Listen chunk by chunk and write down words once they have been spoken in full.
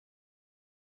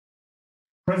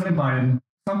President Biden,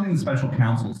 something the special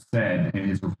counsel said in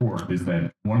his report is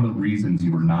that one of the reasons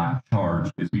you were not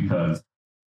charged is because,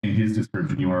 in his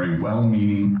description, you are a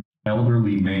well-meaning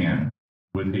elderly man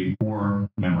with a poor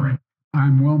memory.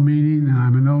 I'm well-meaning, and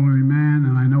I'm an elderly man,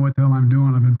 and I know what the hell I'm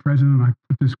doing. I've been president. I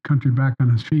put this country back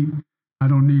on its feet. I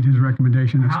don't need his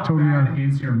recommendation. It's How totally bad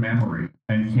is your memory,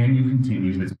 and can you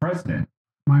continue as president?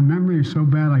 My memory is so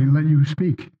bad, I let you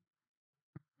speak.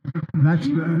 That's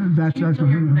your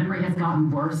memory has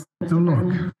gotten worse. No,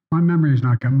 look, my memory is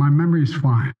not good. My memory is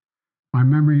fine. My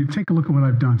memory, take a look at what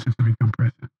I've done since I become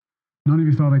president. None of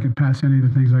you thought I could pass any of the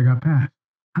things I got passed.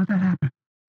 How'd that happen?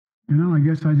 You know, I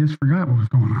guess I just forgot what was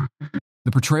going on.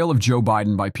 The portrayal of Joe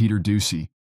Biden by Peter Doocy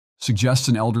suggests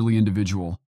an elderly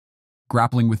individual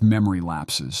grappling with memory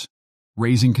lapses,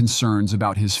 raising concerns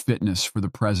about his fitness for the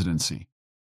presidency.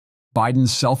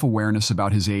 Biden's self-awareness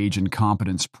about his age and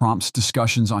competence prompts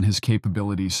discussions on his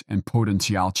capabilities and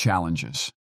potential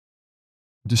challenges.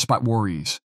 Despite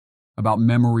worries about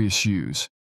memory issues,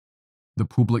 the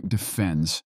public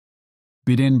defends,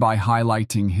 begin by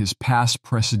highlighting his past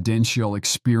presidential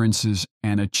experiences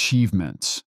and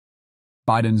achievements.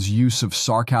 Biden's use of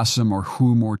sarcasm or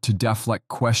humor to deflect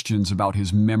questions about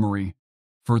his memory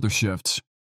further shifts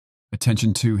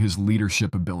attention to his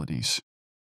leadership abilities.